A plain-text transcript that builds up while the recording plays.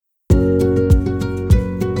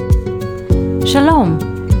Shalom,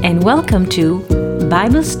 and welcome to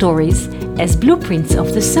Bible Stories as Blueprints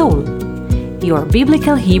of the Soul, your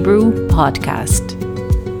Biblical Hebrew podcast.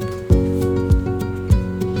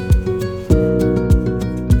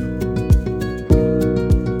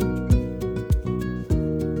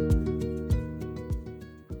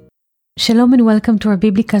 Shalom and welcome to our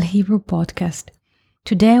Biblical Hebrew podcast.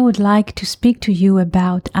 Today I would like to speak to you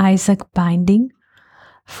about Isaac binding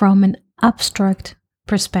from an abstract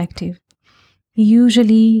perspective.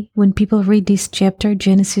 Usually when people read this chapter,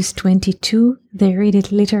 Genesis 22, they read it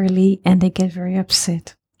literally and they get very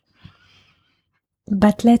upset.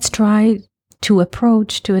 But let's try to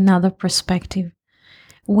approach to another perspective.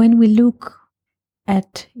 When we look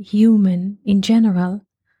at human in general,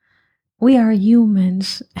 we are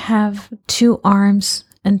humans, have 2 arms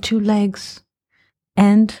and 2 legs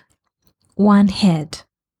and 1 head.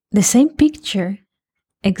 The same picture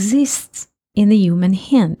exists in the human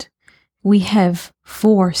hand. We have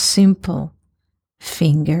 4 simple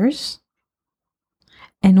fingers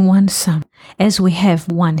and 1 thumb. As we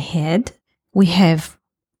have 1 head, we have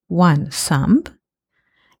 1 thumb.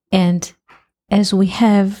 And as we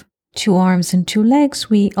have 2 arms and 2 legs,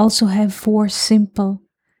 we also have 4 simple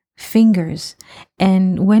fingers.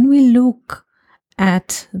 And when we look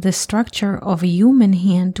at the structure of a human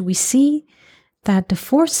hand, we see that the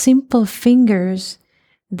 4 simple fingers,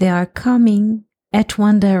 they are coming at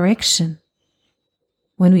one direction.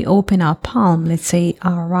 When we open our palm, let's say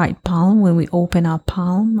our right palm, when we open our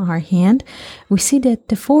palm, our hand, we see that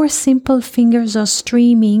the 4 simple fingers are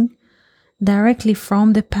streaming directly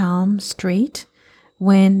from the palm straight,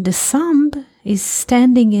 when the thumb is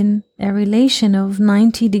standing in a relation of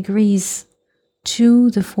 90 degrees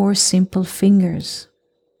to the 4 simple fingers.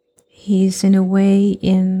 He is in a way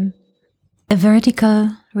in a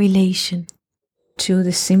vertical relation to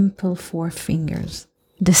the simple 4 fingers.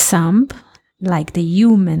 The thumb, like the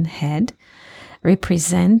human head,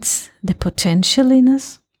 represents the potential in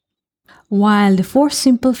us, while the 4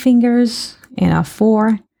 simple fingers and our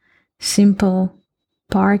 4 simple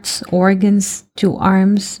parts, organs, 2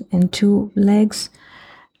 arms and 2 legs,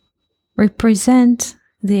 represent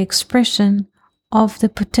the expression of the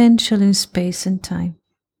potential in space and time.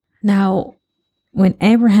 Now, when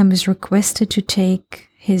Abraham is requested to take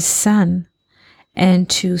his son and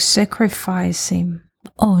to sacrifice him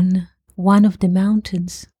on one of the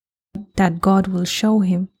mountains that God will show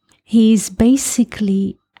him, he is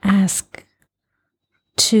basically asked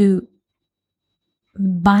to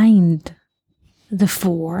bind the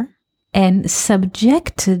 4 and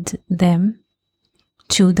subjected them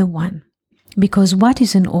to the 1. Because what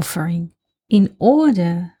is an offering? In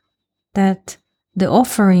order that the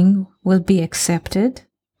offering will be accepted,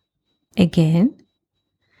 again,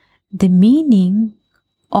 the meaning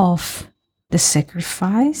of the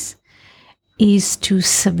sacrifice is to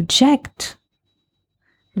subject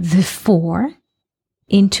the 4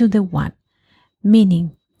 into the 1.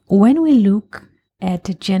 Meaning, when we look at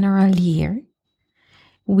the general year,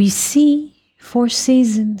 we see 4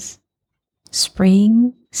 seasons: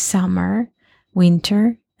 spring, summer,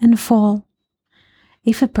 winter, and fall.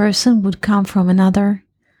 If a person would come from another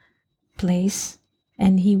place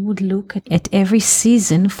and he would look at every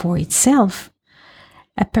season for itself,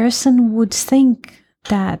 a person would think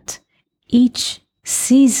that each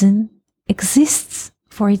season exists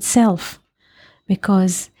for itself,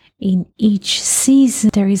 because in each season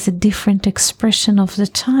there is a different expression of the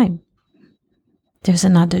time. There's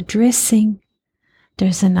another dressing,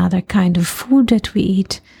 there's another kind of food that we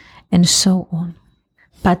eat, and so on.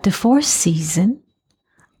 But the 4 seasons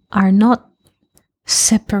are not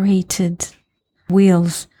separated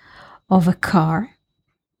wheels of a car.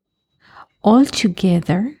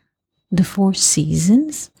 Altogether, the 4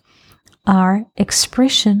 seasons are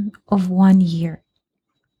expression of 1 year.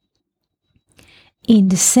 In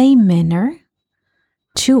the same manner,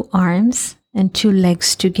 2 arms and 2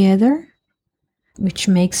 legs together, which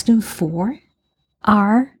makes them 4,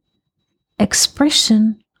 are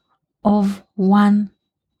expression of 1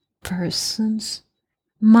 person's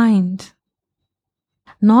mind.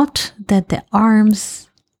 Not that the arms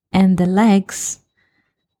and the legs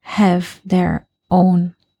have their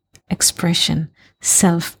own expression,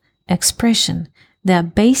 self-expression. They are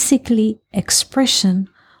basically expression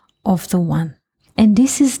of the 1. And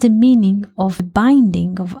this is the meaning of the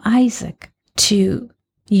binding of Isaac, to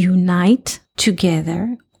unite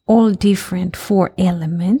together all different 4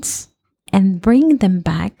 elements and bring them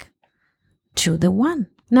back to the 1.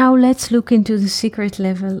 Now let's look into the secret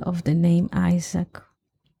level of the name Isaac.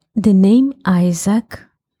 The name Isaac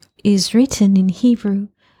is written in Hebrew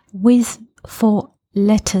with 4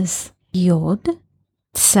 letters: Yod,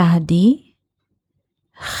 Tzadi,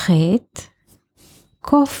 Chet,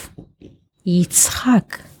 Kof,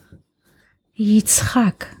 Yitzchak.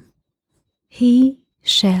 Yitzchak, he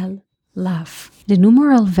shall laugh. The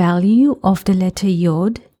numeral value of the letter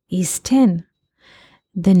Yod is 10.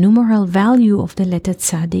 The numeral value of the letter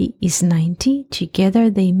Tzadi is 90. Together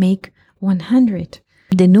they make 100.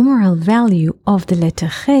 The numeral value of the letter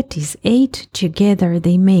Chet is 8. Together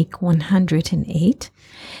they make 108.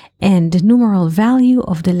 And the numeral value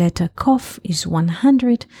of the letter Kof is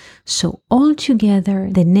 100. So altogether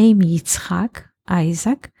the name Yitzchak,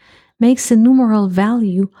 Isaac, makes a numeral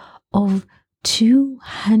value of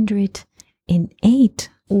 208.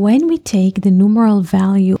 When we take the numeral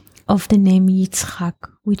value of the name Yitzchak,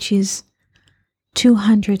 which is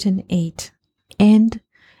 208, and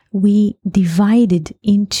we divide it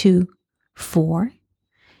into 4,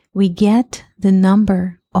 we get the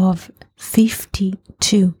number of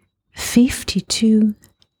 52. 52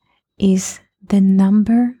 is the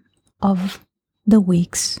number of the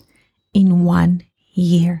weeks in 1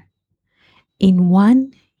 year. In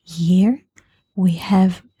 1 year, we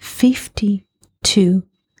have 52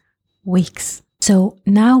 weeks. So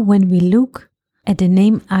now when we look at the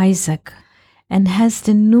name Isaac and has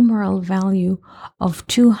the numeral value of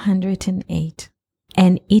 208,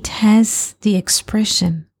 and it has the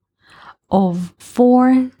expression of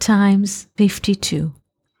 4 times 52,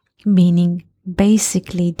 meaning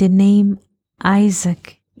basically the name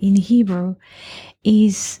Isaac in Hebrew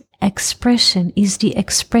is the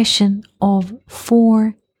expression of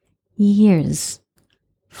 4 years.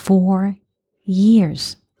 4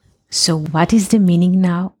 years. So what is the meaning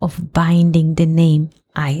now of binding the name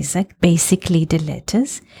Isaac? Basically the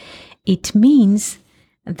letters. It means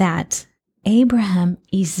that Abraham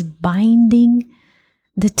is binding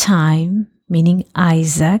the time, meaning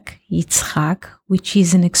Isaac, Yitzchak, which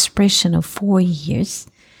is an expression of 4 years,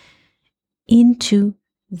 into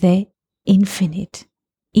the infinite,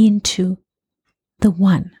 into the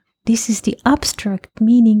one. This is the abstract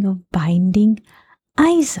meaning of binding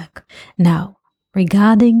Isaac. Now,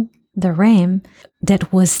 regarding the ram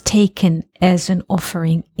that was taken as an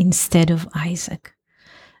offering instead of Isaac.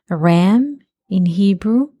 A ram in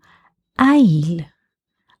Hebrew, Ayil.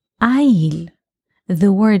 Ayil.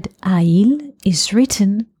 The word Ayil is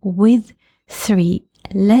written with 3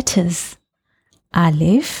 letters.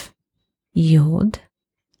 Aleph, Yod,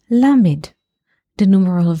 Lamed. The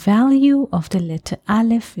numeral value of the letter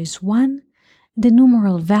Aleph is 1. The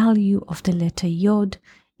numeral value of the letter Yod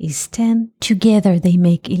is 10. Together they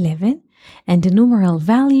make 11. And the numeral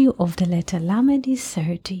value of the letter Lamed is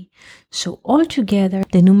 30. So altogether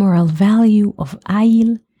the numeral value of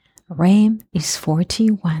Ayil, ram, is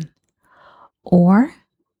 41. Or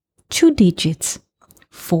 2 digits,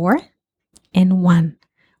 4 and 1,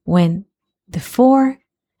 when the 4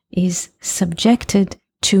 is subjected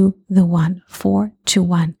to the 1, 4 to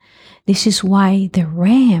 1. This is why the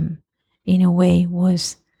ram, in a way,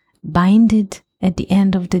 was binded at the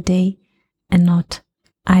end of the day and not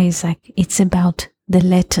Isaac. It's about the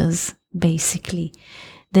letters, basically.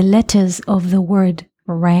 The letters of the word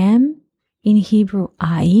ram in Hebrew,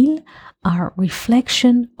 Ayil, are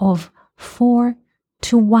reflection of 4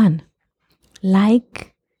 to 1,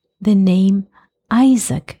 like the name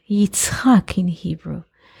Isaac, Yitzchak in Hebrew.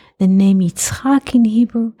 The name Yitzchak in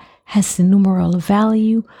Hebrew has the numeral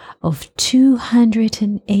value of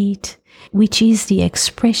 208, which is the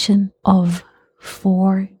expression of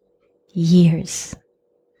 4 years.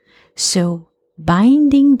 So,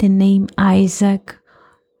 binding the name Isaac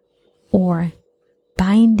or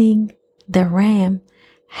binding the ram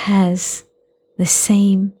has the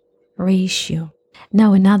same ratio.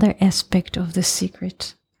 Now, another aspect of the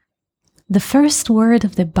secret. The first word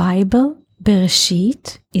of the Bible,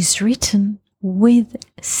 Bereshit, is written with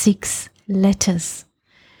 6 letters.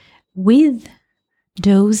 With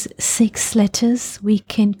those 6 letters, we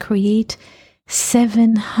can create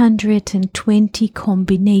 720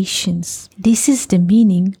 combinations. This is the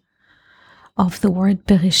meaning of the word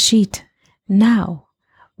Bereshit. Now,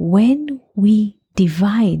 when we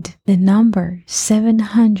divide the number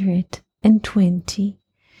 720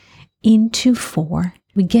 into 4,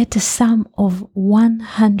 we get a sum of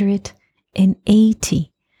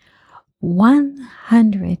 180.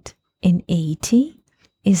 180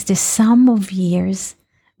 is the sum of years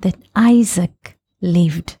that Isaac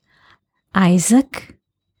lived. Isaac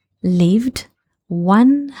lived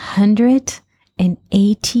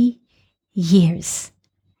 180 years.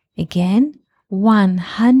 Again,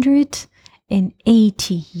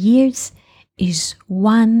 180 years is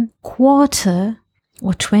 1/4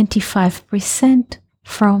 or 25%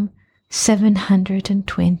 from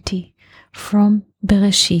 720 from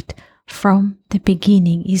Bereshit, from the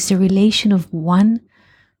beginning is the relation of 1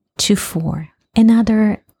 to 4.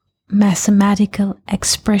 Another mathematical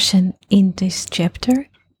expression in this chapter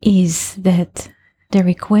is that the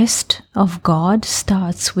request of God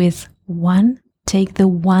starts with 1. Take the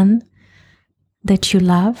one that you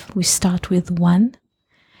love. We start with 1.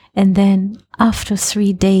 And then after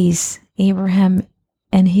 3 days, Abraham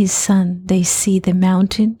and his son, they see the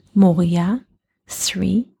mountain Moriah,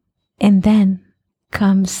 3. And then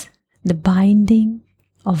comes the binding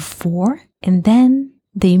of 4. And then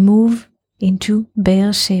they move into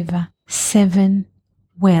Beersheba, 7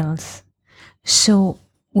 wells. So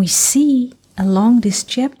we see along this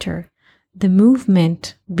chapter the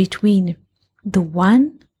movement between the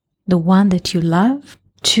one that you love,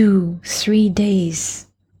 to 3 days.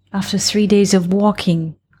 After 3 days of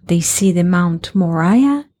walking, they see the Mount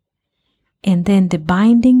Moriah, and then the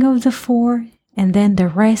binding of the 4, and then the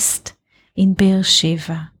rest in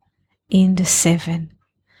Beersheba, in the 7.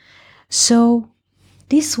 So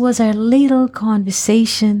this was a little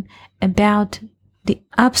conversation about the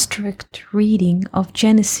abstract reading of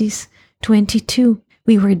Genesis 22.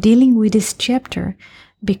 We were dealing with this chapter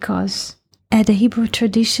because at the Hebrew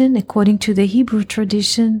tradition, according to the Hebrew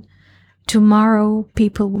tradition, tomorrow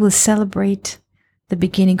people will celebrate the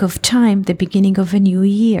beginning of time, the beginning of a new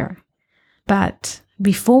year. But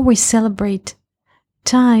before we celebrate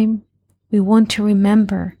time, we want to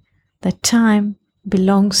remember that time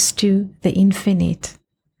belongs to the infinite.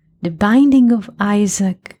 The binding of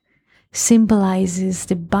Isaac symbolizes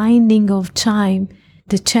the binding of time,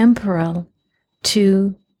 the temporal,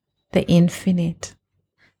 to the infinite.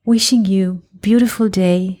 Wishing you a beautiful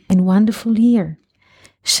day and wonderful year.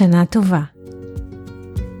 Shana Tova.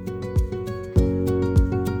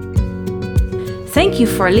 Thank you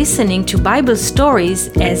for listening to Bible Stories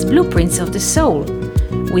as Blueprints of the Soul.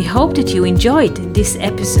 We hope that you enjoyed this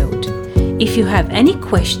episode. If you have any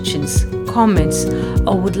questions, comments,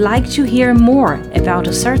 or would like to hear more about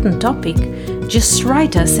a certain topic, just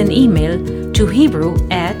write us an email to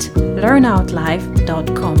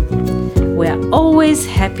hebrew@learnoutlive.com. We are always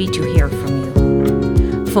happy to hear from you.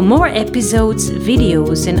 For more episodes,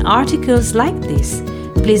 videos, and articles like this,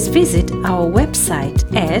 please visit our website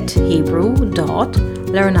at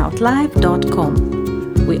hebrew.learnoutlive.com.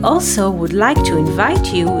 We also would like to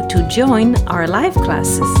invite you to join our live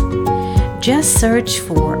classes. Just search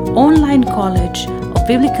for Online College of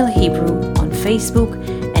Biblical Hebrew on Facebook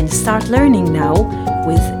and start learning now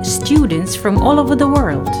with students from all over the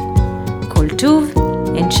world. Kol Tuv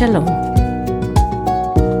and Shalom.